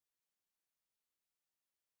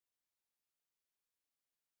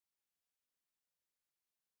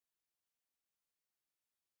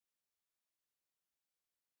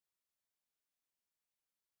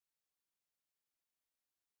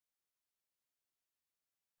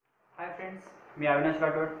Hi friends, मी अविनाश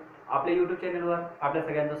राठोड आपल्या YouTube चॅनलवर आपल्या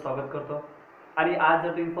सगळ्यांचं स्वागत करतो। आणि आज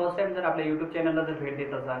जर तुम्ही फर्स्ट टाइम जर आपल्या यूट्यूब चॅनलला जर भेट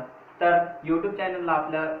देत असाल तर यूट्यूब चॅनलला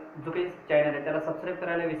आपल्या जो काही चॅनल आहे त्याला सबस्क्राईब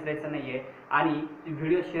करायला विसरायचं नाही आहे आणि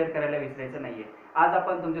व्हिडिओ शेअर करायला विसरायचं नाही आहे। आज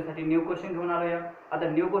आपण तुमच्यासाठी न्यू क्वेश्चन घेऊन आलो आहे। आता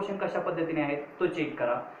न्यू क्वेश्चन कशा पद्धतीने आहेत तो चेक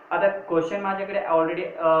करा। आता क्वेश्चन माझ्याकडे ऑलरेडी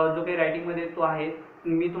जो काही रायटिंगमध्ये तो आहे,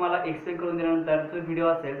 मी तुम्हाला एक्सप्लेन करून दिल्यानंतर जो व्हिडिओ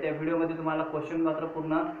असेल त्या व्हिडिओमध्ये तुम्हाला क्वेश्चन मात्र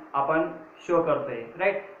पूर्ण आपण शो करतोय,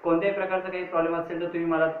 राईट। कोणत्याही प्रकारचा काही प्रॉब्लेम असेल तर तुम्ही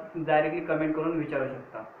मला डायरेक्टली कमेंट करून विचारू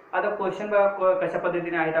शकता। आता क्वेश्चन बघा कशा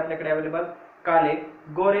पद्धतीने आहेत आपल्याकडे अवेलेबल। काले,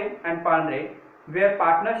 गोरे अँड पांढरे where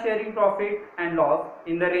partner sharing profit and loss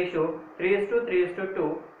in the ratio 3:3:2,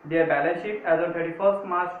 their balance sheet as on 31st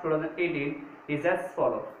March 2018 is as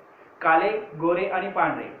follows। काले, गोरे आणि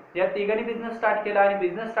पांढरे या तिघांनी बिझनेस स्टार्ट केला आणि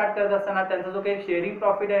बिझनेस स्टार्ट करत असताना त्यांचा जो काही शेअरिंग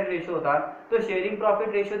प्रॉफिट अँड रेशो होता तो शेअरिंग प्रॉफिट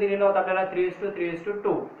रेशो दिलेला होता आपल्याला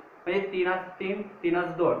 3:3:2, म्हणजे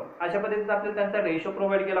 3:3:2 अशा पद्धतीचा आपल्याला त्यांचा रेशो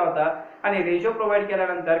प्रोव्हाइड केला होता। आणि रेशो प्रोव्हाइड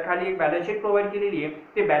केल्यानंतर खाली एक बॅलन्स शीट प्रोव्हाइड केलेली आहे।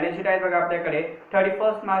 ती बॅलन्स शीट आहे बघा आपल्याकडे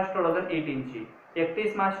 31 मार्च 2018 ची,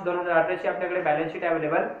 31 मार्च 2018 ची आपल्याकडे बॅलन्स शीट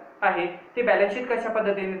अवेलेबल आहे। ती बॅलन्स शीट कशा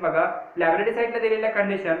पद्धतीने बघा, लायबिलिटी साइडला दिलेल्या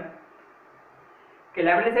कंडिशन की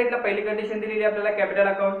लायबिलिटी साइडला पहिली कंडिशन दिलेली आपल्याला कॅपिटल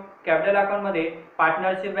अकाउंट। कॅपिटल अकाउंट मध्ये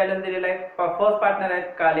पार्टनरशिप बॅलन्स दिलेला आहे। फर्स्ट पार्टनर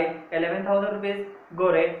आहेत काले 11,000 रुपीज,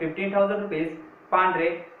 गोरे 15,000 रुपीज, पांढरे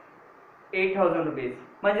 8,000 रुपीज।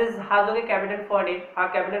 म्हणजे हा जो काही कॅपिटल फंड आहे हा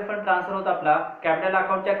कॅपिटल फंड ट्रान्सफर होता आपला कॅपिटल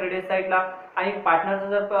अकाउंटच्या क्रेडिट साइडला। आणि पार्टनरचा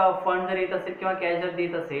जर फंड जर येत असेल किंवा कॅश जर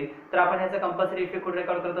देत असेल तर आपण ह्याचा कंपल्सरी इफेक्ट कुठे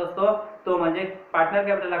रेकॉर्ड करत असतो, तो म्हणजे पार्टनर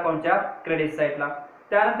कॅपिटल अकाउंटच्या क्रेडिट साइडला।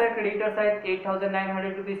 त्यानंतर क्रेडिटर्स आहेत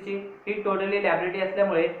 8,900 रुपीजची, ही टोटली लायबिलिटी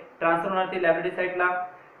असल्यामुळे ट्रान्सफर होणार ती लायबिलिटी साइडला।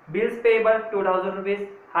 बिल्स पेएबल 2,000 रुपीज,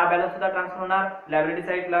 हा बॅलन्स सुद्धा ट्रान्सफर होणार लायबिलिटी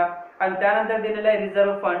साइडला। आणि त्यानंतर दिलेला आहे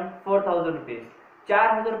रिझर्व्ह फंड 4,000 रुपीज,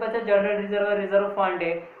 4,000 रुपयाचा जनरल रिझर्व्ह फंड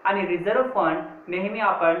आहे। आणि रिझर्व्ह फंड नेहमी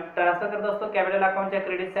आपण ट्रान्सफर करत असतो कॅपिटल अकाउंटच्या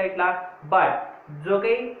क्रेडिट साइडला, बट जो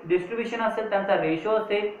काही डिस्ट्रीब्युशन असेल त्यांचा रेशो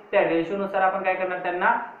असेल त्या रेशो नुसार आपण काय करणार,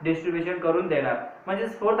 त्यांना डिस्ट्रीब्युशन करून देणार। म्हणजे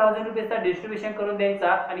 4,000 रुपीजचा डिस्ट्रीब्युशन करून द्यायचा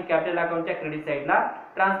आणि कॅपिटल अकाउंटच्या क्रेडिट साइडला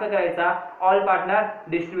ट्रान्सफर करायचा, ऑल पार्टनर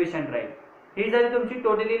डिस्ट्रीब्युशन राईट। ही झाली तुमची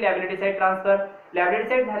totally liability side transfer. Liability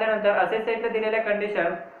side झाल्यानंतर असेट साइडला दिलेल्या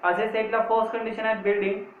कंडिशन, असेट साइडला फर्स्ट कंडिशन आहे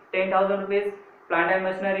building 10,000 rupees, plant and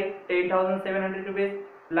machinery 10,700 rupees,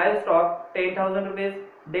 live stock 10,000 rupees,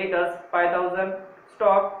 debtors 5,000,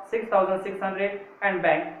 stock 6,600 and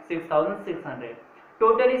bank 6,600।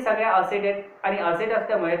 Totally सगळ्या असेट आहेत आणि असेट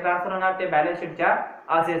असल्यामुळे ट्रान्सफर होणार ते बॅलन्स शीटच्या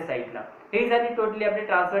असेट साइडला। ही झाली टोटली आपली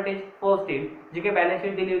ट्रान्सफर फर्स्ट टीम जी काही बॅलन्स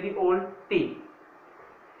शीट दिली होती ओल्ड टी।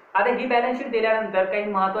 आता ही बॅलन्स शीट दिल्यानंतर काही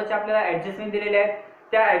महत्त्वाचे आपल्याला ऍडजस्टमेंट दिलेले आहेत।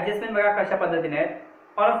 त्या ऍडजस्टमेंट बघा कशा पद्धतीने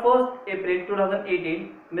आहेत। ऑन 1 एप्रिल 2018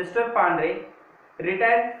 मिस्टर पांढरे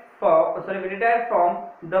retire from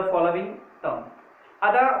the following term.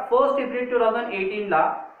 आता 1 एप्रिल 2018 ला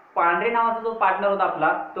पांढरे नावाचा जो पार्टनर होता आपला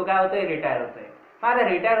तो काय होतोय, रिटायर होतोय। आता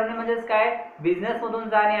रिटायर होणे म्हणजेच काय, बिझनेस मधून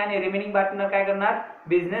जाणे आणि रिमेनिंग पार्टनर काय करणार,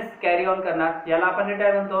 बिझनेस कॅरी ऑन करणार, याला आपण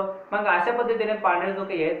रिटायर म्हणतो। मग अशा पद्धतीने पांढरे जो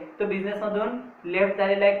काही आहे तो बिझनेस मधून लेफ्ट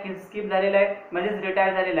झालेला आहे, स्किप झालेला आहे, म्हणजेच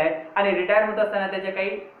रिटायर झालेला आहे। आणि रिटायर होत असताना त्याचे काही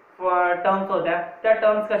टर्म्स होत्या, त्या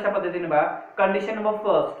टर्म्स कशा पद्धतीने बघा। Condition number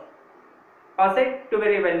first, asset to be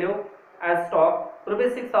रिव्हॅल्यू as stock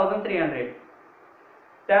 ₹6,300।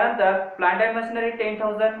 त्यानंतर plant and machinery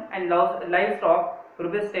 10,000 and live stock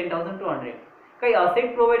 ₹10,200। काही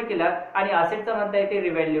असेट प्रोव्हाइड केलात आणि असेटचं म्हणता येते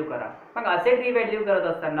रिव्हॅल्यू करा। मग असेट रिव्हॅल्यू करत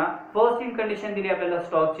असताना फर्स्ट इन कंडिशन दिली आपल्याला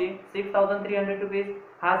स्टॉकची 6,300 रुपीज,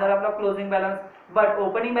 हा झाला आपला closing balance. But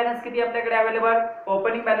opening balance किती आपल्याकडे अवेलेबल,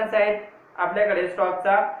 ओपनिंग बॅलन्स आहे आपल्याकडे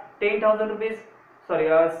स्टॉकचा 10,000 रुपीज, सॉरी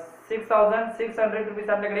 6,600 रुपीज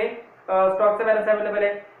आपल्याकडे स्टॉकचा बॅलन्स अवेलेबल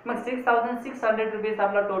आहे। मग 6,600 रुपीज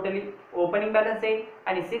आपला टोटली ओपनिंग बॅलन्स आहे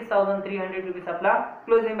आणि 6,300 रुपीज आपला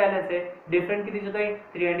क्लोजिंग बॅलन्स आहे। डिफरंट किती येतोय,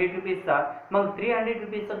 300 रुपीजचा। मग 300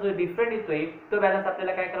 रुपीजचा जो डिफरंट येतोय तो बॅलन्स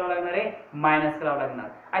आपल्याला काय करावा लागणार आहे, मायनस करावा लागणार।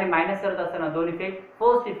 आणि मायनस करत असताना दोन इफेक्ट,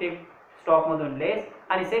 फर्स्ट इफेक्ट स्टॉक मधून लेस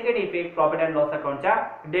आणि second effect profit and loss अकाउंटच्या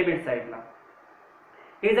debit साइडला।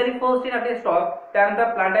 ही झाली फर्स्ट इन आपले स्टॉक।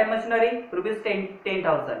 त्यानंतर plant and machinery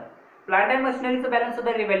 ₹10,000। Plant and मशिनरीचा balance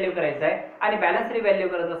सुद्धा रिव्हॅल्यू करायचा आहे आणि बॅलन्स रिव्हॅल्यू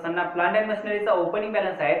करत असताना प्लांट अँड मशिनरीचा ओपनिंग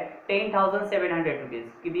बॅलन्स आहे 10,700 रुपीज।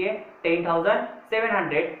 किती आहे,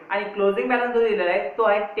 10,700। आणि क्लोजिंग बॅलन्स जो दिलेला आहे तो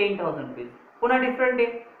आहे 10,000 रुपीज। पुन्हा डिफरंट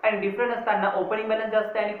आहे आणि डिफरंट असताना ओपनिंग बॅलन्स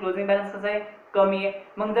जास्त आहे आणि क्लोजिंग बॅलन्स कसा आहे, कमी आहे।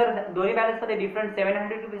 मग जर दोन्ही बॅलन्स मध्ये डिफरंट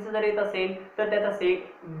 700 रुपीज जर येत असेल तर त्याचा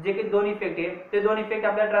जे काही दोन इफेक्ट आहे ते दोन इफेक्ट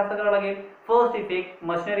आपल्याला ट्रान्सफर करावा लागेल। फर्स्ट इफेक्ट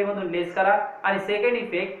मशिनरी मधून लेस करा आणि second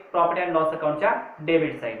effect profit and loss अकाउंटच्या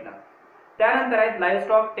debit साइडला। त्यानंतर आहे लाईव्ह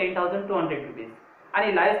स्टॉक 10,200 रुपीज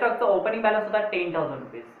आणि लाईव्ह स्टॉकचा ओपनिंग बॅलन्स होता 10,000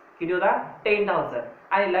 रुपीज। किती होता 10,000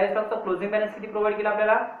 आणि लाईव्ह स्टॉकचा क्लोजिंग बॅलन्स किती प्रोव्हाइड केला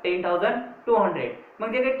आपल्याला 10,200.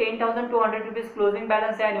 मग जे काही 10,200 रुपीज क्लोजिंग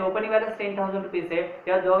बॅलन्स आहे आणि ओपनिंग बॅलन्स 10,000 रुपीज आहे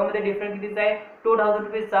या दोघांमध्ये डिफरन्स कितीचा आहे 2,000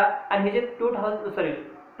 रुपीजचा आणि हे जे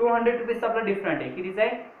 200 रुपीजचा आपला डिफरंट आहे कितीचा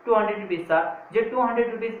आहे 200 रुपीजचा. जे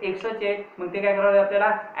 200 रुपीज एक्स्ट्राचे आहेत मग ते काय करावं लागेल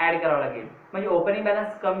आपल्याला ऍड करावं लागेल. म्हणजे ओपनिंग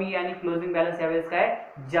बॅलन्स कमी आणि क्लोजिंग बॅलन्स यावेळेस काय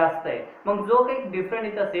जास्त आहे. मग जो काही डिफरंट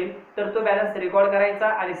येत असेल तर तो बॅलन्स रेकॉर्ड करायचा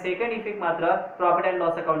आणि सेकंड इफेक्ट मात्र प्रॉफिट अँड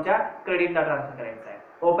लॉस अकाउंटच्या क्रेडिटला ट्रान्सफर करायचा आहे.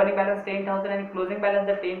 ओपनिंग बॅलन्स 10,000 आणि क्लोजिंग बॅलन्स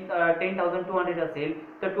जर 10,200 असेल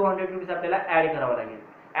तर 200 रुपीज आपल्याला ऍड करावा लागेल.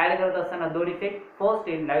 ऍड करत असताना दोन effect first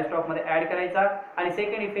in live stock मध्ये ऍड करायचा आणि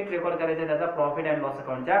सेकंड इफेक्ट रेकॉर्ड करायचा त्याचा प्रॉफिट अँड लॉस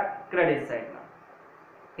अकाउंटच्या क्रेडिट साइडला.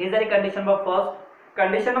 ही झाली condition number first.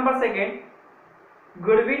 Condition number second,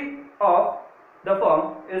 goodwill of the firm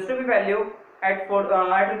is to be valued at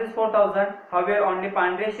rupees 4,000. However, only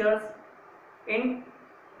Pandre shares in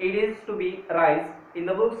it is to be raised in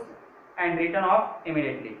the books and written off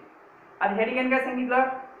immediately. आता ह्या ठिकाणी काय सांगितलं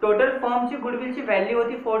total फर्मची गुडविलची value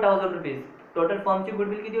होती 4,000 rupees. Total फर्मची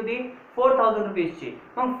goodwill किती होती 4,000 रुपीजची.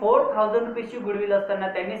 मग 4,000 रुपीजची goodwill असताना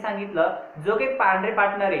त्यांनी सांगितलं जो काही पांढरे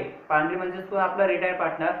पार्टनर आहे पांढरे म्हणजे तो आपला रिटायर्ड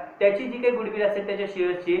पार्टनर त्याची जी काही गुडविल असेल त्याच्या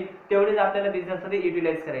शेअर्सची तेवढीच आपल्याला बिझनेसमध्ये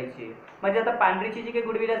युटिलाइज करायची. म्हणजे आता पांढरीची जी काही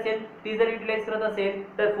गुडविल असेल ती जर युटिलाइज करत असेल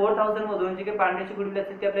तर 4,000 मधून जी काही पांढरीची गुडविल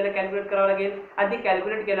असेल ती आपल्याला कॅल्क्युलेट करावं लागेल आणि ती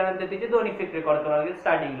कॅल्क्युलेट केल्यानंतर तिचे दोन इफेक्ट रेकॉर्ड करावे लागेल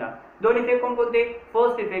स्टार्टिंगला. दोन इफेक्ट कोणते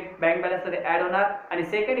फर्स्ट इफेक्ट बँक बॅलन्स मध्ये ऍड होणार आणि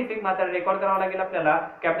सेकंड इफेक्ट मात्र रेकॉर्ड करावा लागेल आपल्याला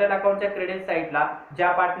कॅपिटल अकाउंटच्या क्रेडिट साइडला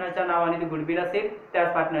ज्या पार्टनरच्या नावाने ती गुडविल असेल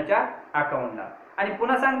त्याच पार्टनरच्या अकाउंटला. आणि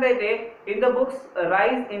पुन्हा सांगता येते in the books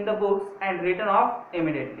rise in the books and return of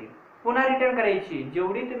immediately. पुन्हा रिटर्न करायची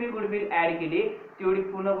जेवढी तुम्ही गुडविल ऍड केली तेवढी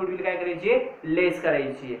पुन्हा गुडविल काय करायची लेस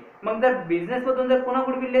करायची. मग जर बिझनेस मधून जर पुन्हा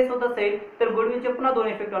गुडविल लेस होत असेल तर गुडविलचे पुन्हा दोन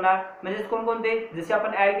इफेक्ट होणार. म्हणजे कोणकोणते जसे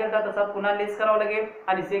आपण ऍड करता तसा पुन्हा लेस करावा लागेल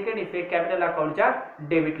आणि सेकंड इफेक्ट कॅपिटल अकाउंटच्या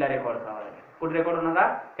डेबिटला रेकॉर्ड करावा लागेल. कुठे रेकॉर्ड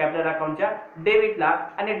होणार कॅपिटल अकाउंटच्या डेबिटला.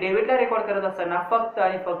 आणि डेबिटला रेकॉर्ड करत असताना फक्त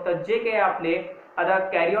आणि फक्त जे काही आपले आता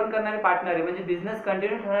कॅरी ऑन करणारे पार्टनर आहे म्हणजे बिझनेस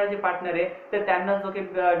कंटिन्यू ठेवणारे जे पार्टनर आहे तर त्यांना जो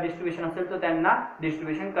काही डिस्ट्रीब्युशन असेल तो त्यांना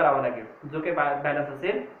डिस्ट्रीब्युशन करावं लागेल जो काही बॅलन्स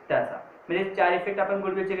असेल त्याचा. म्हणजे चार इफेक्ट आपण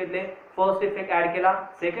गुडविलचे घेतले. फर्स्ट इफेक्ट ऍड केला,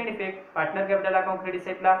 second effect partner capital account credit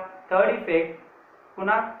साइडला, थर्ड इफेक्ट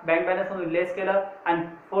पुन्हा बँक बॅलन्स मधून लेस केलं आणि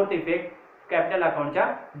फोर्थ इफेक्ट कॅपिटल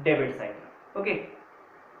अकाउंटच्या डेबिट साइडला. ओके.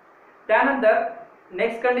 त्यानंतर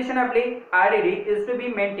नेक्स्ट कंडिशन आपली RDD is to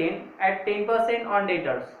be maintain at 10% on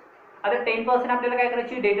debtors. आता 10% आपल्याला काय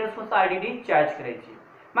करायची डेटर्स वर RDD चार्ज करायची.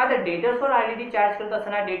 मग आता डेटर्स वर RDD चार्ज करत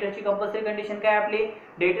असताना डेटर्सची कंपल्सरी कंडिशन काय आपली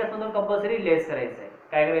डेटर्स मधून कंपल्सरी लेस करायचं आहे.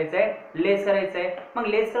 काय करायचं आहे लेस करायचं आहे. मग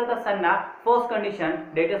लेस करत असताना फर्स्ट कंडिशन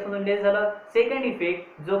डेटर्स मधून लेस झालं. सेकंड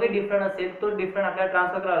इफेक्ट जो काही डिफरंट असेल तो डिफरंट आपल्याला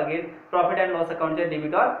ट्रान्सफर करावा लागेल profit and loss अकाउंटच्या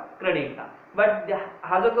debit or क्रेडिटला. But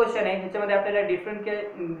हा जो क्वेश्चन आहे ह्याच्यामध्ये आपल्याला डिफरंट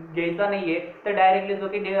घ्यायचा नाहीये तर डायरेक्टली जो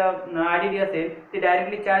काही RDD असेल ते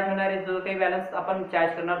डायरेक्टली चार्ज होणार आहे जो काही बॅलन्स आपण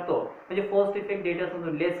चार्ज करणार तो म्हणजे फर्स्ट इफेक्ट डेटर्स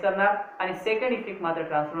मधून लेस करणार आणि सेकंड इफेक्ट मात्र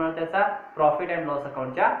ट्रान्सफर होणार त्याचा प्रॉफिट अँड लॉस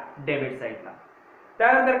अकाउंटच्या डेबिट साइडला.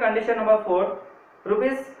 त्यानंतर condition number 4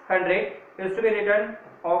 ₹100 is to be returned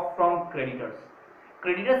off from creditors.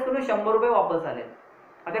 Creditors कडून 100 रुपये वापस आले.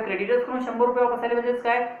 आता क्रेडिटर्स कडून 100 रुपये वापस आले म्हणजे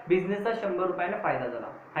काय बिझनेसचा 100 रुपयाने फायदा झाला.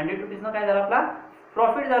 100 रुपीजनं काय झाला आपला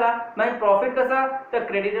प्रॉफिट झाला. म्हणजे प्रॉफिट कसा तर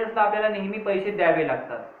क्रेडिटर्सला आपल्याला नेहमी पैसे द्यावे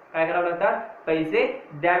लागतात. काय करावे लागतात पैसे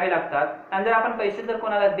द्यावे लागतात. आणि जर आपण पैसे जर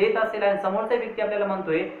कोणाला देत असेल आणि समोरचा व्यक्ती आपल्याला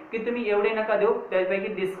म्हणतोय की तुम्ही एवढे नका देऊ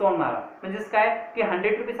त्यापैकी डिस्काउंट मारा म्हणजेच काय की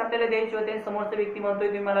 100 रुपीज आपल्याला द्यायचे होते समोरचा व्यक्ती म्हणतोय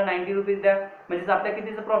तुम्ही मला 90 रुपीज द्या म्हणजेच आपल्या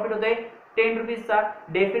कितीचं प्रॉफिट होतंय 10 रुपीजचा.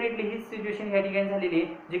 डेफिनेटली ही सिच्युएशन या ठिकाणी झालेली.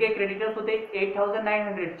 जे काही क्रेडिटर्स होते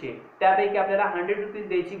 8,900 चे त्यापैकी आपल्याला 100 रुपीज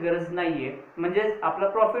द्यायची गरज नाहीये म्हणजेच आपला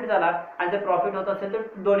प्रॉफिट झाला. आणि जर प्रॉफिट होत असेल तर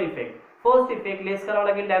दोन इफेक्ट फर्स्ट इफेक्ट लेस करावा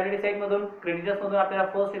लागेल लायबिलिटी साइड मधून क्रेडिटर्स मधून आपल्याला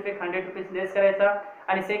फर्स्ट इफेक्ट 100 रुपीज लेस करायचा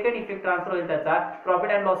आणि सेकंड इफेक्ट ट्रान्सफर होईल त्याचा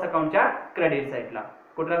प्रॉफिट अँड लॉस अकाउंटच्या क्रेडिट साइडला.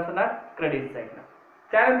 कुठे ट्रान्सफर होणार क्रेडिट साइडला.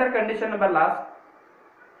 त्यानंतर condition number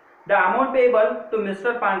last the amount payable to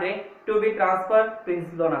mister पांढरे to be transfer to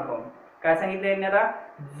his loan account. काय सांगितलं यांनी आता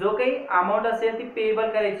जो काही अमाउंट असेल ती पेएबल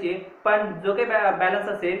करायची पण जो काही बॅलन्स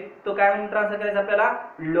असेल तो काय म्हणून ट्रान्सफर करायचा आपल्याला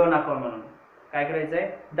लोन अकाउंट म्हणून. काय करायचंय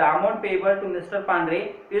the amount payable to mister पांढरे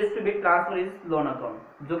is to be transfer is loan account.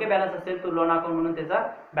 जो काही बॅलन्स असेल तो लोन अकाउंट म्हणून त्याचा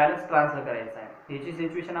बॅलन्स ट्रान्सफर करायचा आहे. याची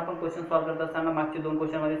सिच्युएशन आपण क्वेश्चन सॉल्व्ह करत असताना मागच्या 2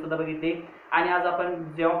 क्वेश्चन मध्ये सुद्धा बघितली आणि आज आपण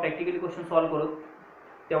जेव्हा प्रॅक्टिकली क्वेश्चन सॉल्व्ह करू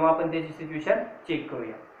तेव्हा आपण त्याची सिच्युएशन चेक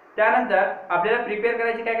करूया. त्यानंतर आपल्याला प्रिपेअर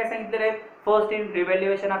करायचे काय काय सांगितलेले आहेत फर्स्ट इन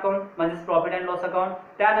रिव्हॅल्युएशन अकाउंट म्हणजे प्रॉफिट अँड लॉस अकाउंट,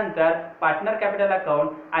 त्यानंतर पार्टनर कॅपिटल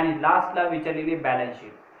अकाउंट आणि लास्टला विचारलेली बॅलन्स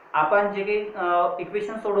शीट. आपण जे काही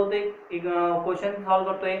इक्वेशन सोडवतोय क्वेश्चन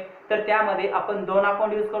सॉल्व्ह करतोय तर त्यामध्ये आपण 2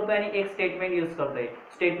 अकाउंट यूज करतोय आणि एक स्टेटमेंट यूज करतोय.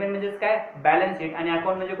 स्टेटमेंट म्हणजेच काय, बॅलन्स शीट, आणि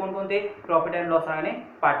अकाउंट म्हणजे कोणकोणते, प्रॉफिट अँड लॉस आणि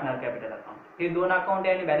पार्टनर कॅपिटल अकाउंट. हे 2 अकाउंट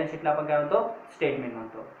आहे आणि बॅलन्स शीटला आपण काय म्हणतो, स्टेटमेंट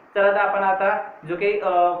म्हणतो. चला तर आपण आता जो काही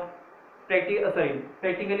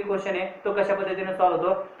प्रॅक्टिकली क्वेश्चन आहे तो कशा पद्धतीने सॉल्व्ह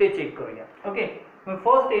होतो ते चेक करूया. ओके, मग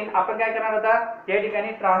फर्स्ट थिंग आपण काय करणार आता, या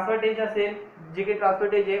ठिकाणी ट्रान्सफर असेल, जे काही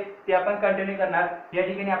ट्रान्सफर आहे ते आपण कंटिन्यू करणार. या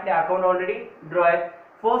ठिकाणी आपले अकाउंट ऑलरेडी ड्रॉ आहे.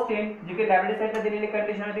 फर्स्ट थिंग जी काही लायबिलिटी साईडला दिलेली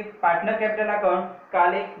कंडिशन होती, पार्टनर कॅपिटल अकाउंट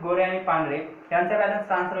काले, गोरे आणि पांढरे यांचा बॅलन्स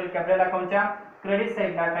ट्रान्सफर होईल कॅपिटल अकाउंटच्या क्रेडिट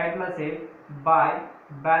साईडला. टायटल असेल बाय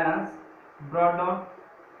बॅलन्स ब्रॉट डाऊन,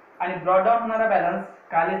 आणि ब्रॉट डाऊन होणारा बॅलन्स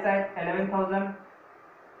कालेचा आहे 11,000,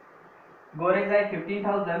 गोरेचा आहे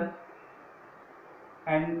 15,000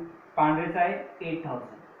 आणि पांढरेचा आहे 8,000.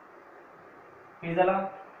 हे झालं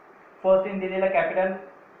फर्स्ट थिंग दिलेला कॅपिटल.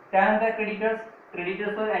 त्यानंतर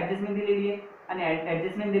क्रेडिटर्सवर ऍडजस्टमेंट दिलेली आहे आणि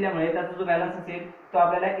ऍडजस्टमेंट दिल्यामुळे त्याचा जो बॅलन्स असेल तो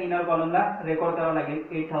आपल्याला इनर कॉलमला रेकॉर्ड करावा लागेल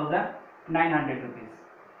 8,900 रुपीज.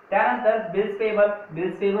 त्यानंतर बिल्स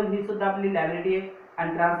पेबल ही सुद्धा आपली लायबिलिटी आहे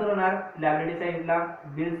आणि ट्रान्सफर होणार लायबिलिटी साईडला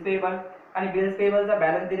बिल्स पेबल, आणि बिल्स पेबलचा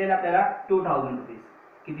बॅलन्स दिलेला आपल्याला 2,000 रुपीज.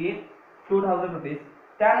 किती आहे, 2,000 रुपीज.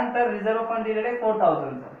 त्यानंतर रिझर्व्ह फंड दिलेले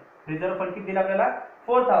 4,000 चा. रिझर्व्ह फंड किती दिला आपल्याला,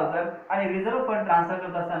 4,000, आणि रिझर्व्ह फंड ट्रान्सफर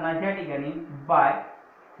करत असताना या ठिकाणी बाय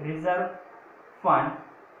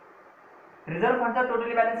रिझर्व्ह फंडचा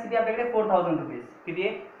टोटली बॅलन्स किती आपल्याकडे 4,000 रुपीज. किती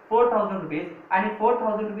आहे, 4,000 रुपीज, आणि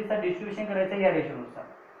 4,000 रुपीजचा डिस्ट्रीब्युशन करायचं या रेशोनुसार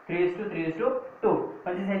 3:3:2.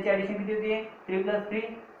 म्हणजे ह्याची ऍडिशन किती होती, 3 +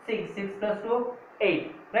 3 6, 6 + 2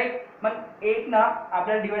 8, राईट. मग 8 ना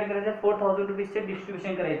आपल्याला डिवाइड करायचं 4,000 रुपीजचे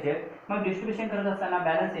डिस्ट्रीब्युशन करायचे. मग डिस्ट्रीब्युशन करत असताना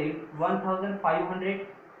बॅलन्स येईल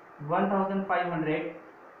 1,500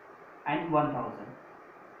 and 1,000,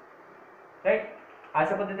 राईट.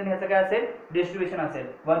 अशा पद्धतीने ह्याचं काय असेल, डिस्ट्रीब्युशन असेल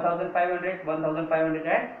 1,500 and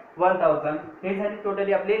 1,000. हे झाली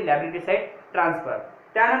टोटली आपली लायबिलिटी साईड ट्रान्सफर.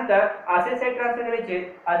 त्यानंतर असेट साईड ट्रान्सफर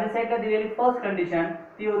करायचे. असेट साईडला दिलेली फर्स्ट कंडिशन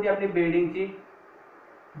ती होती आपली बिल्डिंगची.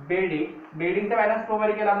 बिल्डिंगचा बॅलन्स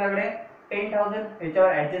प्रोव्हाइड केला आपल्याकडे 10,000.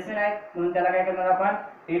 याच्यावर ऍडजस्टमेंट आहे म्हणून त्याला काय करणार आपण,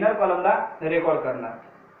 इनर कॉलमला रेकॉर्ड करणार.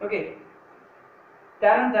 ओके,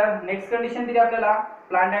 त्यानंतर नेक्स्ट कंडिशन दिली आपल्याला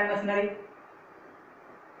प्लांट अँड मशिनरीचा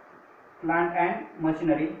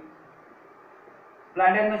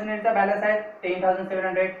बॅलन्स आहे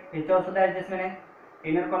 10,700. याच्यावर सुद्धा ऍडजस्टमेंट आहे,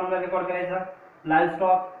 इनर कॉलमला रेकॉर्ड करायचा. लाईव्ह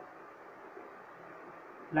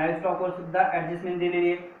वर सुद्धा ऍडजस्टमेंट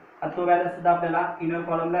दिलेली आहे, तो बॅलन्स सुद्धा आपल्याला इनर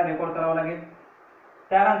कॉलमला रेकॉर्ड करावा लागेल.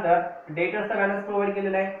 त्यानंतर डेटर्सचा बॅलन्स प्रोव्हाइड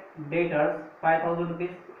केलेला आहे. डेटर्स 5,000 रुपीज,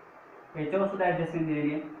 याच्यावर सुद्धा ऍडजस्टमेंट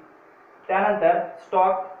दिलेली आहे. त्यानंतर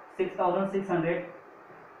स्टॉक 6,600,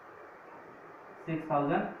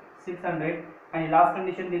 आणि लास्ट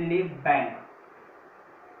कंडिशन दिलेली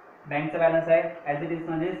बँकचा बॅलन्स आहे ॲज इट इज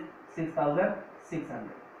म्हणजे 6,600.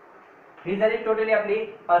 ही झाली टोटली आपली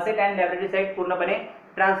असेट अँड लायबिलिटी साईड पूर्णपणे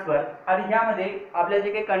ट्रान्सफर. आणि ह्यामध्ये आपल्याला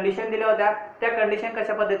जे काही कंडिशन दिल्या होत्या त्या कंडिशन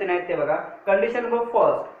कशा पद्धतीने आहेत ते बघा. कंडिशन नंबर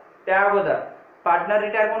फर्स्ट, त्या अगोदर पार्टनर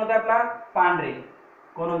रिटायर कोण होता आपला, पांढरे.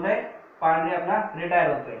 कोण होतंय, पांढरे आपला रिटायर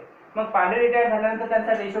होतोय. मग पांढरे रिटायर झाल्यानंतर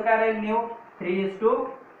त्यांचा रेशो काय राहील, न्यू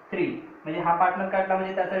 3:3. म्हणजे हा पार्टनर काढला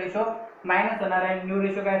म्हणजे त्याचा रेशो मायनस होणार आहे. न्यू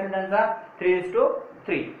रेशो काय असेल त्यांचा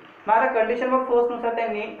 3:3. मग आता कंडिशन नंबर फर्स्ट नुसार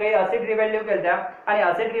त्यांनी काही असेट रिव्हॅल्यू केल्या, आणि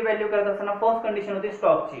असेट रिव्हॅल्यू करत असताना फर्स्ट कंडिशन होती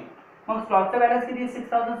स्टॉकची. मग स्टॉकचा बॅलन्स किती,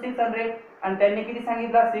 6,600, आणि त्यांनी किती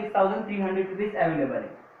सांगितलं, 6,300 रुपीज अवेलेबल आहे.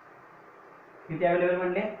 किती अवेलेबल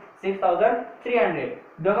म्हणले, 6,300.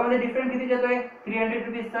 दोघांमध्ये डिफरन्स किती येतोय, 300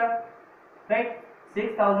 रुपीजचा, राईट.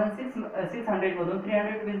 6,600 मधून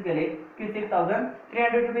 300 रुपीज गेले की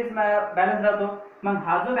 6,300 रुपीज बॅलन्स राहतो. मग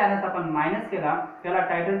हा जो बॅलन्स आपण मायनस केला त्याला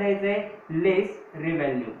टायटल द्यायचंय लेस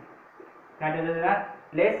रिव्हॅल्यू. टायटल द्यायला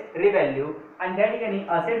लेस रिव्हॅल्यू. आणि त्या ठिकाणी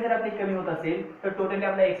असेट जर आपली कमी होत असेल तर टोटली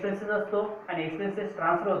आपला एक्सपेन्सेस असतो, आणि एक्सपेन्सेस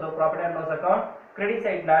ट्रान्सफर होतो profit and loss account credit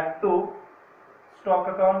साईडला टू स्टॉक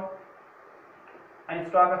अकाउंट, आणि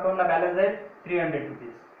स्टॉक अकाउंटला बॅलन्स आहे 300 रुपीज.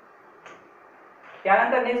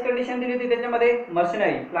 त्यानंतर नेक्स्ट कंडिशन दिली होती त्याच्यामध्ये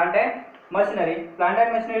मशिनरी, प्लांट अँड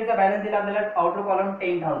मशिनरीचा बॅलन्स दिला आपल्याला आउटर कॉलम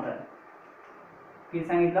 10,000. किती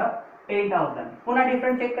सांगितलं, 10,000. पुन्हा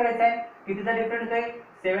डिफरन्स चेक करायचा आहे, कितीचा डिफरन्स आहे,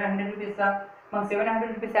 700 रुपीजचा. मग 700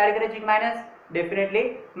 रुपीज ऍड करायची मायनस, डेफिनेटली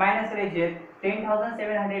मायनस करायचे.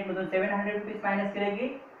 10,700 मधून 700 रुपीज मायनस केले की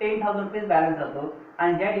 10,000 रुपीज बॅलन्स राहतो.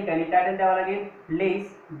 आणि ज्या ठिकाणी टायटल द्यावा लागेल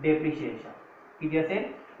लेस डेप्रिशिएशन. किती असेल,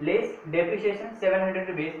 लेस डेप्रिशिएशन 700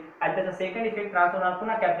 रुपीज. आणि त्याचा सेकंड इफेक्ट ट्रान्सफर होणार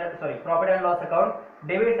पुन्हा profit and loss account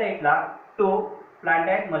debit साईडला to plant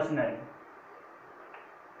and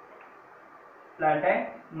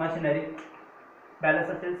machinery balance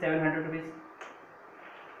असेल 700 रुपीज.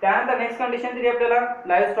 त्यानंतर नेक्स्ट कंडिशन दिली आपल्याला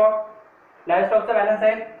लाईव्ह स्टॉकचा बॅलन्स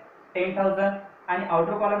आहे 10,000 आणि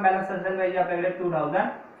आउटर कॉलम बॅलन्स असेल पाहिजे आपल्याकडे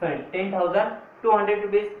 10,200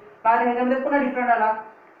 रुपीज. कारण ह्याच्यामध्ये पुन्हा डिफरंट आला,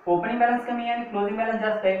 ओपनिंग बॅलन्स कमी आहे आणि क्लोजिंग बॅलन्स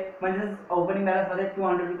जास्त आहे, म्हणजे ओपनिंग बॅलन्स मध्ये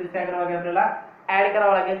 200 रुपीज काय करावं लागेल आपल्याला, ऍड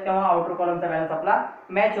करावा लागेल, तेव्हा आउटर कॉलमचा बॅलन्स आपला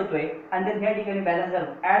मॅच होतोय. आणि जर या ठिकाणी बॅलन्स जर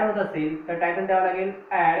ऍड होत असेल तर टायटल द्यावं लागेल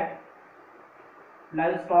ऍड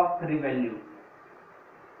लाईव्ह स्टॉक रिव्हॅल्यू.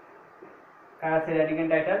 काय असेल या ठिकाणी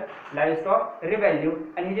टायटल, लाईव्ह स्टॉक रिव्हॅल्यू.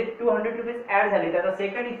 आणि हे जे 200 रुपीज ऍड झाले त्याचा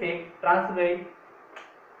सेकंड इफेक्ट ट्रान्सफर होईल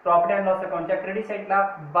प्रॉफिट अँड लॉस अकाउंटच्या क्रेडिट साईडला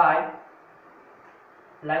बाय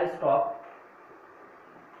लाईव्ह स्टॉक,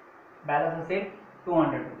 बॅलन्स असेल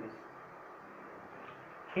 200 रुपीज.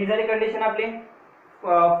 ही झाली कंडिशन आपली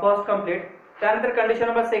फर्स्ट कंप्लीट. त्यानंतर condition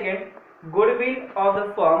number second, goodwill of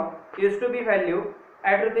the firm is to be value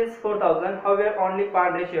at ₹4,000, however only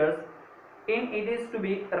 500 shares in it is to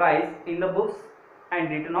be raised in the books and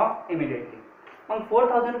written off immediately. मग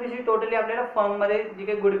 4,000 रुपीची totally आपल्याला firm मध्ये जी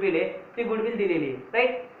काही goodwill आहे ती goodwill दिलेली आहे,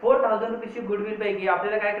 right. 4,000 रुपीची goodwill पैकी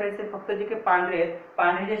आपल्याला काय करायचं, फक्त जे काही पांढरे आहेत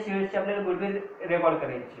पांढरेच्या शेअर्सची आपल्याला गुडविल रेकॉर्ड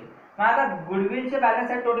करायची. मग आता गुडविलचे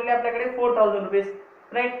बॅलन्स आहे टोटली आपल्याकडे 4,000 रुपीज,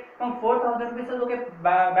 राईट. मग 4,000 रुपीजचा जो काही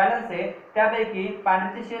बॅलन्स आहे त्यापैकी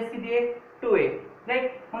पांढरेचे शेअर्स किती आहे, 2 आहे,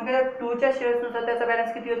 राईट. मग त्या 2 च्या शेअर्स नुसार त्याचा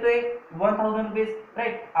बॅलन्स किती होतोय, 1,000 रुपीज,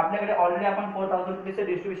 राईट. आपल्याकडे ऑलरेडी आपण 4,000 रुपीजचं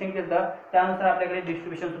डिस्ट्रीब्युशन केलं, त्यानुसार आपल्याकडे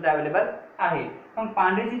डिस्ट्रीब्युशन सुद्धा अवेलेबल आहे. मग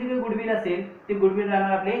पांढरेची जी गुडविल असेल ती गुडविल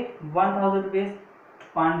राहणार आपले 1,000 रुपीज.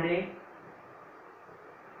 पांढरे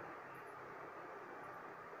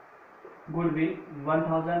गुडविल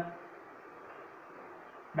 1,000,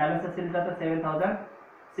 बॅलन्स असेल तर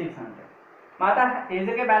 7,600. मग आता हे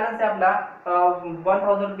जे काही बॅलन्स आहे आपला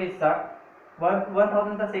 1,000 रुपीजचा,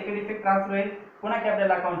 1,000 चा सेकंड इफेक्ट ट्रान्सफर होईल पुन्हा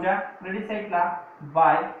कॅपिटल अकाउंटच्या क्रेडिट साईडला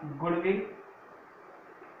बाय गुडविल,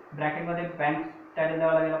 ब्रॅकेट मध्ये बँक टायटल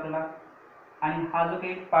द्यावा लागेल आपल्याला. आणि हा जो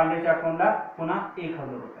काही पांढरेच्या अकाउंटला पुन्हा 1,000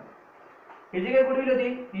 रुपये. ही जी काही गुडविल होती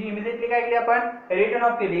ही इमिडिएटली काय केली आपण, रिटर्न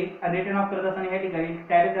ऑफ केली. आणि रिटर्न ऑफ करत असताना या ठिकाणी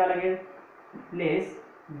टायटल द्यावा लागेल लेस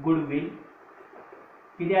गुडविल,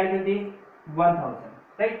 किती ऍड केली, 1,000,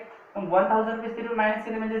 राईट. मग 1,000 रुपये तिथून मायनस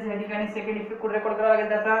केले म्हणजे या ठिकाणी सेकंड इफेक्ट कुठे रेकॉर्ड करावा लागेल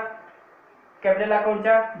त्याचा, कॅपिटल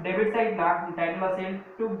अकाउंटच्या डेबिट साईडला टायटल असेल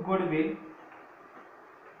टू गुडविल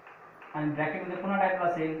आणि ब्रॅकेट मध्ये पुन्हा टायटल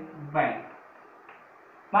असेल बँक.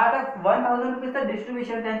 मग आता 1,000 रुपीजचं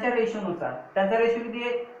डिस्ट्रीब्युशन त्यांच्या रेशोनुसार, त्यांचा रेशो किती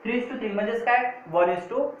आहे, 3:3, म्हणजेच काय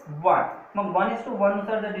 1:1. मग 1:1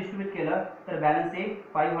 नुसार जर डिस्ट्रीब्यूट केलं तर बॅलन्स येईल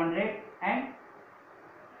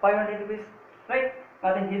 500 रुपीज, राईट.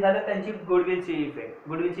 आता हे झालं त्यांची गुडविलची इफेक्ट.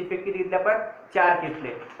 गुडविलची इफेक्ट किती घेतली आपण, 4 घेतले,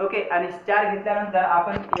 ओके. आणि 4 घेतल्यानंतर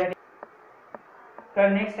आपण या तर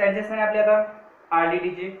नेक्स्ट ऍडजस्टमेंट आपली आता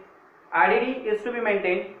आरडीडीची. RDD is to be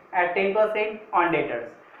maintain at 10% on debtors.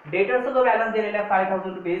 डेटर्सचा जो बॅलन्स दिलेला आहे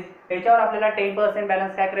 5,000 रुपीज, त्याच्यावर आपल्याला 10%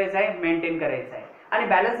 बॅलन्स काय करायचा आहे, मेंटेन करायचा आहे. आणि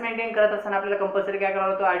बॅलन्स मेंटेन करत असताना आपल्याला कंपल्सरी काय करावा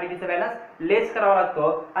लागतो, आरडीडीचा बॅलन्स लेस करावा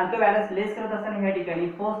लागतो. आणि तो बॅलन्स लेस करत असताना या ठिकाणी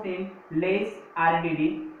first in less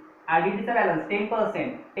RDD. आरडीडीचा balance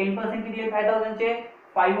 10%, 10% किती आहे 5,000 चे,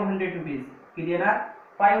 500 रुपीज. किती येणार,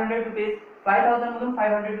 500 रुपीज. 5,000 मधून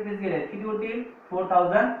 500 रुपीज गेले, किती होतील,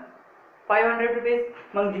 4,500 रुपीज.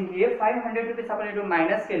 मग हे 500 रुपीज आपण इथून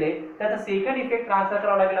मायनस केले, त्याचा सेकंड इफेक्ट ट्रान्सफर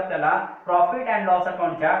करावा लागेल आपल्याला प्रॉफिट अँड लॉस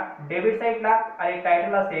अकाउंटच्या डेबिट साईडला. आणि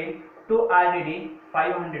टायटल असेल टू आरडीडी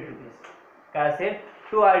 500 रुपीज. काय असेल,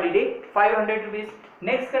 to RDD 500 rupees.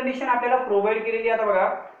 Next condition आपल्याला प्रोव्हाइड केलेली आता बघा,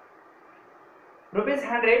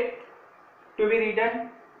 ₹100 to be return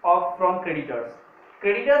of from creditors.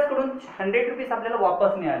 Creditors कडून 100 रुपीज आपल्याला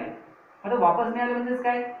वापस मिळाले. आता वापस मिळाले म्हणजे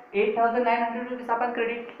काय, 8,900 रुपीज आपण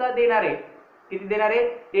क्रेडिटला देणार आहे. किती देणार आहे,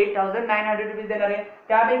 8,900 रुपीज देणार आहे.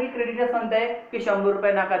 त्यापैकी क्रेडिटर्स म्हणताय की 100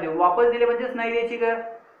 रुपये नका देऊ, वापस दिले म्हणजेच नाही द्यायची का,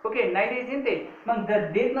 ओके, नाही द्यायची ना ते. मग जर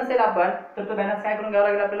देत नसेल आपण तर तो बॅलन्स काय करून घ्यावा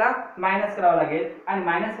लागेल आपल्याला, मायनस करावा लागेल. आणि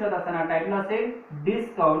मायनस करत असताना टायटल असेल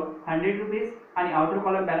डिस्काउंट 100 रुपीज आणि आउटर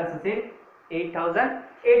कॉलम बॅलन्स असेल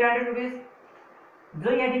 8,800 रुपीज.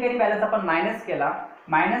 जो या ठिकाणी बॅलन्स आपण मायनस केला,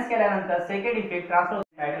 मायनस केल्यानंतर सेकंड इफेक्ट ट्रान्सफर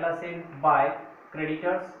टायटल असेल बाय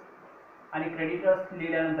क्रेडिटर्स. आणि क्रेडिटर्स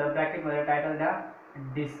लिहिल्यानंतर ब्रॅकेट मध्ये टायटल द्या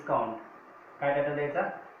डिस्काउंट. काय टायटल द्यायचा,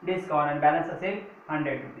 डिस्काउंट. आणि बॅलन्स असेल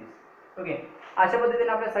 100 रुपीज, ओके. अशा पद्धतीने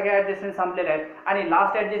आपल्या सगळ्या ऍडजस्टमेंट संपलेल्या आहेत. आणि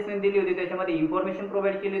लास्ट ऍडजस्टमेंट दिली होती त्याच्यामध्ये इन्फॉर्मेशन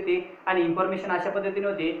प्रोव्हाइड केली होती. आणि इन्फॉर्मेशन अशा पद्धतीने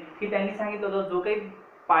होती की त्यांनी सांगितलं होतं जो काही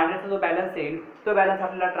पांढऱ्याचा जो बॅलन्स येईल तो बॅलन्स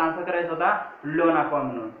आपल्याला ट्रान्सफर करायचा होता लोन अकाउंट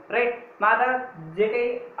म्हणून, राईट. मग आता जे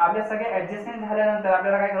काही आपल्या सगळ्या ऍडजस्टमेंट झाल्यानंतर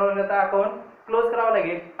आपल्याला काय करावं लागतं, अकाउंट क्लोज करावं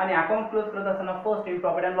लागेल. आणि अकाउंट क्लोज करत असताना first in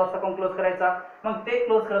profit and loss account close करायचा. मग ते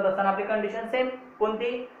क्लोज करत असताना आपली कंडिशन सेम,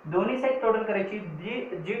 कोणती, दोन्ही साईड टोटल करायची.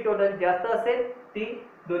 जी टोटल जास्त असेल ती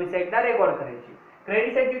दोन्ही साईडला रेकॉर्ड करायची.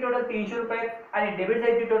 क्रेडिट साईडची टोटल 300 रुपये आणि डेबिट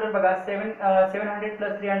साईडची टोटल बघा 700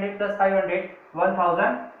 प्लस 300 प्लस 500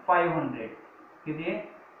 1500 किती आहे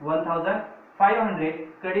 1500.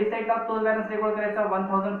 क्रेडिट साईडला तोच बॅलन्स रेकॉर्ड करायचा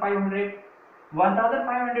 1500.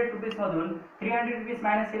 1500 रुपीज मधून 300 रुपीज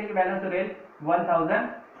मायनस केले की बॅलन्स उरेल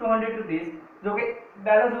 1200 रुपीज. जो की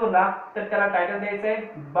बॅलन्स उरला तर त्याला टायटल द्यायचं आहे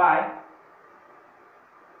बाय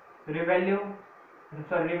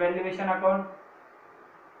रिव्हॅल्युएशन अकाउंट.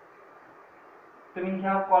 तुम्ही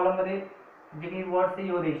ह्या कॉलम मध्ये जे काही वर्ड्स ते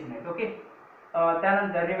येऊ द्यायचे नाहीत. ओके.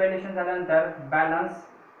 त्यानंतर रिव्हॅल्युएशन झाल्यानंतर balance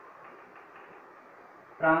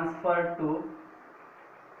transfer to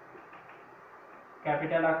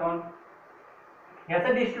capital account.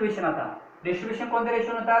 याचं डिस्ट्रीब्युशन आता डिस्ट्रीब्युशन कोणत्या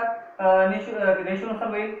रेशो नुसार रेशोनुसार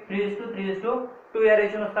होईल 3:2 या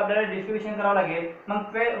रेशोनुसार आपल्याला डिस्ट्रीब्युशन करावं लागेल.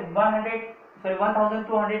 मग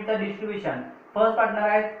 1200 चा डिस्ट्रीब्युशन फर्स्ट पार्टनर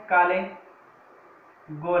आहेत काले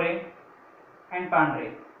गोरे अँड पांढरे.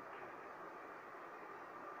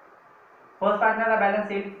 फर्स्ट पार्टनरला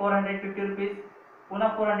बॅलन्स येईल 450 रुपीज पुन्हा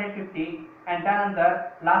 450 आणि त्यानंतर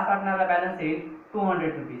लास्ट पार्टनरला बॅलन्स येईल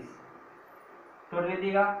 200 रुपीज. टोटल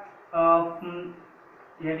येते का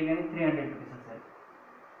या ठिकाणी 300 रुपीज असेल.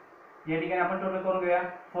 या ठिकाणी आपण टोटल करून घेऊया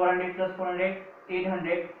 400 प्लस 400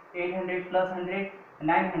 800 800 प्लस 100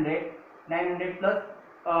 900 900 प्लस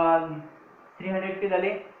 300 किती झाले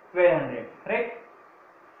 1200. राईट.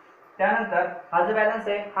 त्यानंतर हा जो बॅलन्स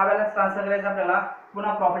आहे हा बॅलन्स ट्रान्सफर करायचा आपल्याला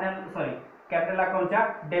पुन्हा कॅपिटल अकाउंटच्या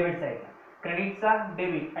डेबिट साईडला. क्रेडिटचा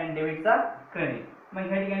डेबिट आणि डेबिटचा क्रेडिट.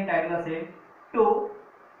 मग या ठिकाणी टायटल असेल to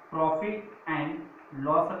profit and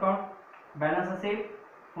loss account. Balance असेल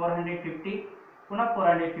 450 पुन्हा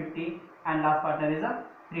 450 and last partner is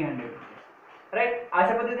 300. Right.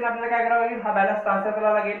 अशा पद्धतीने आपल्याला काय करावं लागेल हा बॅलन्स ट्रान्सफर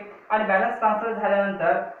करावा लागेल. आणि बॅलन्स ट्रान्सफर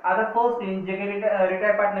झाल्यानंतर आता फर्स्ट इन जे काही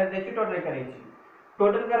रिटायर पार्टनर त्याची टोटल करायची.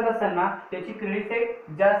 टोटल करत असताना त्याची क्रेडिट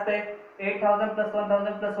साईड जास्त आहे 8000 प्लस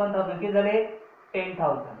 1000 प्लस 1000 किती झाले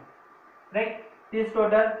 10000. राईट. तीच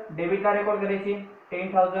टोटल डेबिटला रेकॉर्ड करायची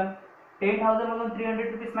 10000. 10000 मधून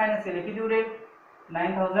 300 रुपीज मायनस केले किती उरेल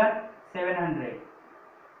 9700.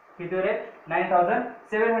 किती उरेल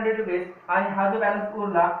 9700 रुपीज. आणि हा जो बॅलन्स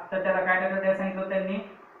उरला तर त्याला काय टाकायचं द्यायला सांगितलं त्यांनी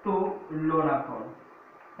टू लोन अकाउंट.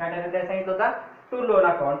 काय टाकायचं द्यायला सांगितलं होता टू लोन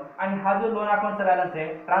अकाउंट. आणि हा जो लोन अकाउंटचा बॅलन्स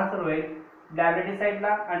आहे ट्रान्सफर होईल लायबिलिटी साईडला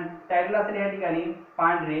आणि टायटल असेल या ठिकाणी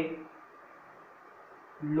पांढरे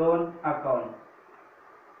लोन अकाउंट.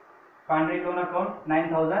 पांढरे लोन अकाउंट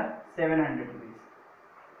 9700 रुपीज.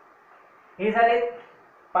 हे झाले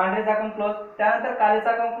पांढरेचा अकाउंट क्लोज. त्यानंतर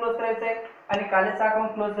कालेचा अकाउंट क्लोज करायचं आहे आणि कालेचा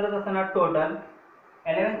अकाउंट क्लोज करत असताना टोटल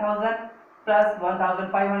 11000 प्लस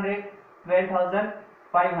 1500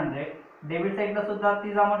 12500. डेबिट साईडला सुद्धा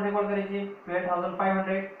तीच अमाउंट रेकॉर्ड करायची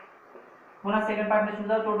 12500. पुन्हा सेकंड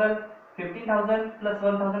पार्टनरशिपचा टोटल 15000 प्लस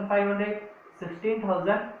 1500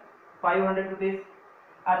 16500 रुपीज.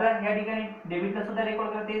 आता या ठिकाणी डेबिटला सुद्धा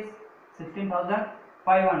रेकॉर्ड करते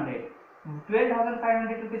 16500.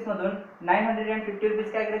 12500 रुपीज मधून 950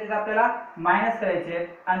 रुपीज काय करायचे आपल्याला मायनस करायचे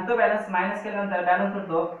आणि तो बॅलन्स मायनस केल्यानंतर बॅलन्स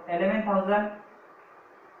होतो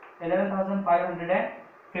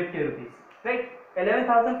 11550 रुपीज. राईट.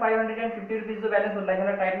 11550 रुपीज जो बॅलन्स होता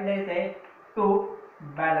ह्याला टायटल द्यायचं आहे to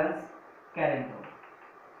balance कॅरेंट.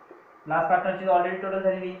 Last पार्टनरची already total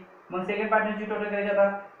झालेली. मग सेकंड पार्टनरची टोटल करायची आता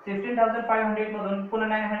 16500 मधून पुन्हा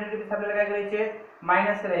 900 रुपीज आपल्याला काय करायचे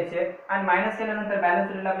मायनस करायचे आणि मायनस केल्यानंतर बॅलन्स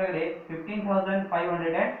उरलेला आपल्याकडे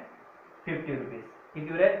 15550 रुपीज.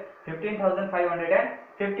 किती उरेल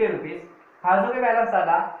 15550 रुपीज. हा जो काही बॅलन्स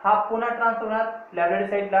आला हा पुन्हा ट्रान्सफर होणार लायबिलिटी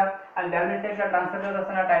साईडला आणि लायबिलिटी साईडला ट्रान्सफर करत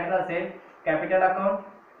असताना टायटल असेल कॅपिटल अकाउंट.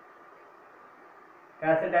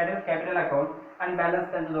 काय असेल टायटल कॅपिटल अकाउंट आणि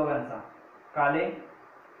बॅलन्स त्यांचा दोघांचा काले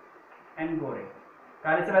अँड गोरे.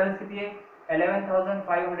 कालेचा बॅलन्स किती आहे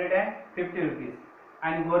 11550 रुपीज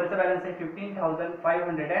आणि गोरेचा बॅलन्स आहे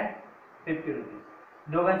 15550 रुपीज.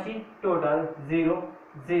 दोघांची टोटल 0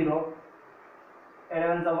 0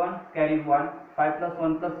 11 चा 1 कॅरी 1 5 प्लस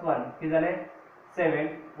 1 प्लस 1 किती झाले 7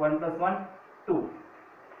 1 प्लस 1 2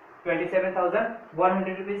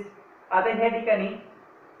 27100 रुपीज. आता ह्या ठिकाणी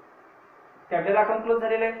कॅपिटल अकाउंट क्लोज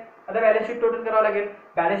झालेले आहे. आता बॅलन्स शीट टोटल करावं लागेल.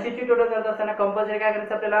 बॅलन्स शीटची टोटल करत असताना कंपल्सरी काय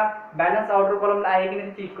करायचं आपल्याला बॅलन्स आउटर कॉलमला आहे की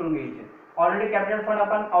नाही चेक करून घ्यायचे. ऑलरेडी कॅपिटल फंड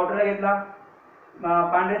आपण आउटरला घेतला.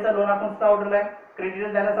 पांढरेचा लोन अकाउंट सुद्धा आउटरला आहे.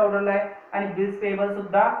 क्रेडिट बॅलन्स आउटरला आहे आणि बिल्स पेएबल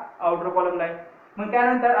सुद्धा आउटर कॉलमला आहे. मग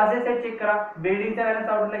त्यानंतर असे साईड चेक करा. बिल्डिंगचा बॅलन्स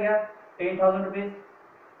आउटरला घ्या 10000 rupees.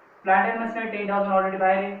 Plant and machinery 10000 already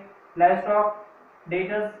बाहेर आहे. Live stock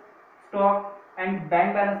debtors stock and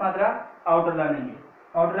bank balance मात्र आउटरला नाही.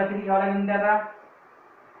 आउटरला किती घ्यावं लागेल ते आता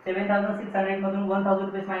 7600 मधून 1000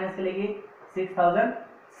 रुपीज मायनस केले की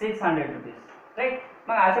 6600 रुपीज. राईट.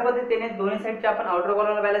 मग अशा पद्धतीने दोन्ही साईडचे आपण आउटर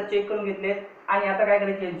कॉलमला बॅलन्स चेक करून घेतले आणि आता काय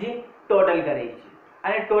करायची यांची टोटल करायची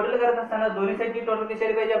आणि टोटल करत असताना दोन्ही साईडची टोटल कशी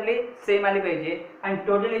आली पाहिजे आपली सेम आली पाहिजे आणि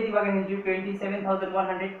टोटल येते बघा ह्याची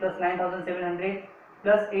 27,100 plus 9,700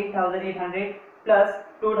 plus 8,800 plus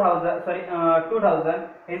 2,000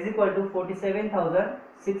 is equal to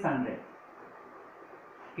 47,600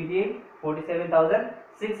 किती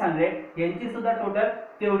 47,600 यांची सुद्धा टोटल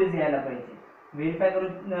तेवढीच घ्यायला पाहिजे. व्हेरीफाय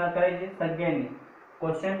करून करायची सगळ्यांनी.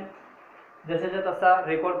 क्वेश्चन जसं तसा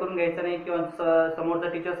रेकॉर्ड करून घ्यायचा नाही किंवा समोरचा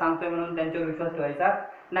टीचर सांगतोय म्हणून त्यांच्यावर विश्वास ठेवायचा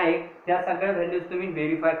नाही. त्या सगळ्या व्हॅल्यूज तुम्ही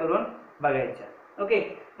व्हेरीफाय करून बघायच्या. ओके.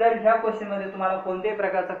 तर ह्या क्वेश्चन मध्ये तुम्हाला कोणत्याही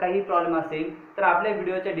प्रकारचा काही प्रॉब्लेम असेल तर आपल्या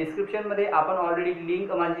व्हिडिओच्या डिस्क्रिप्शन मध्ये आपण ऑलरेडी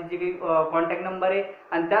लिंक माझी जी काही कॉन्टॅक्ट नंबर आहे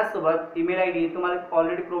आणि त्याचसोबत ईमेल आयडी तुम्हाला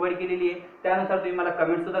ऑलरेडी प्रोव्हाइड केलेली आहे. त्यानुसार तुम्ही मला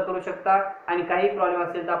कमेंट सुद्धा करू शकता आणि काही प्रॉब्लेम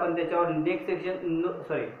असेल तर आपण त्याच्यावर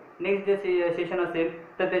नेक्स्ट जे सेशन असेल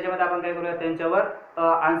तर त्याच्यामध्ये आपण काय करूया त्यांच्यावर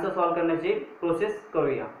आन्सर सॉल्व्ह करण्याची प्रोसेस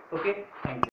करूया. ओके. थँक्यू.